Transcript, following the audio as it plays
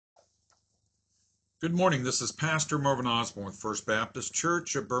Good morning. This is Pastor Marvin Osborne with First Baptist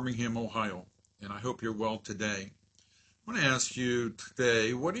Church of Birmingham, Ohio, and I hope you're well today. I want to ask you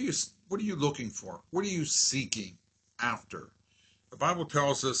today, what are you looking for? What are you seeking after? The Bible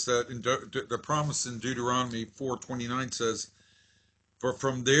tells us that the promise in Deuteronomy 4:29 says, "For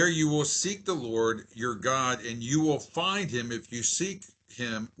from there you will seek the Lord your God, and you will find him if you seek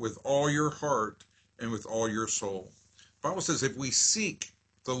him with all your heart and with all your soul." The Bible says if we seek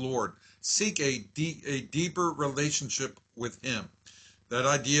the Lord, seek a deeper relationship with him. That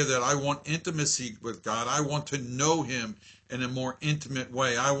idea that I want intimacy with God, I want to know him in a more intimate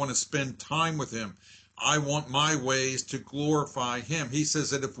way. I want to spend time with him. I want my ways to glorify him. He says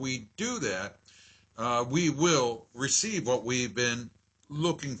that if we do that, we will receive what we've been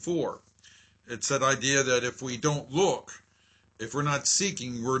looking for. It's that idea that if we don't look, if we're not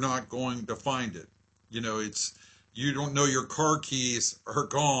seeking, we're not going to find it. It's you don't know your car keys are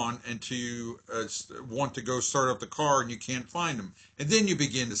gone until you want to go start up the car and you can't find them, and then you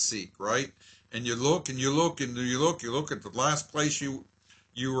begin to seek, right? And you look and you look and you look at the last place you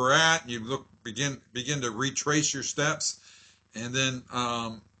were at, and you begin to retrace your steps, and then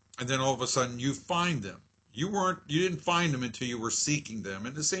all of a sudden you find them. You didn't find them until you were seeking them.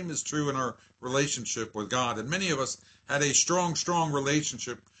 And the same is true in our relationship with God. And many of us had a strong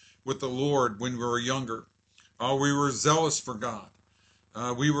relationship with the Lord when we were younger. We were zealous for God.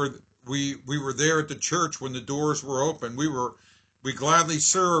 We were there at the church when the doors were open. We gladly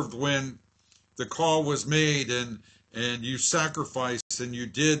served when the call was made, and you sacrificed and you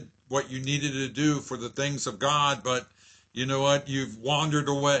did what you needed to do for the things of God. But you know what? You've wandered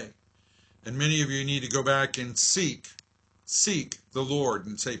away. And many of you need to go back and seek the Lord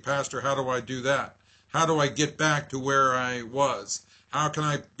and say, "Pastor, how do I do that? How do I get back to where I was? How can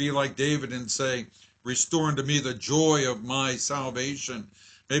I be like David and say, 'Restore unto me the joy of my salvation'?"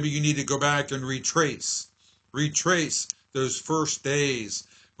 Maybe you need to go back and retrace those first days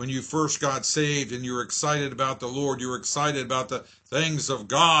when you first got saved and you were excited about the Lord. You were excited about the things of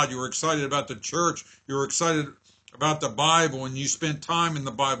God. You were excited about the church. You were excited about the Bible, and you spent time in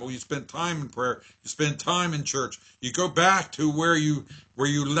the Bible. You spent time in prayer. You spent time in church. You go back to where you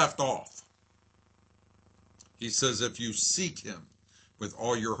left off. He says if you seek him with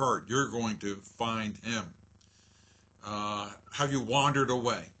all your heart, you're going to find him. Have you wandered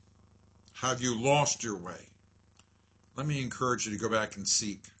away? Have you lost your way? Let me encourage you to go back and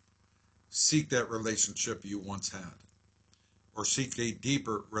seek that relationship you once had, or seek a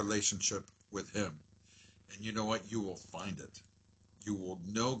deeper relationship with him. And you know what? You will find it. You will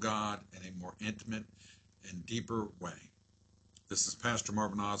know God in a more intimate and deeper way. This is Pastor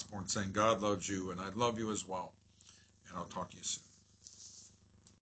Marvin Osborne saying God loves you, and I love you as well. And I'll talk to you soon.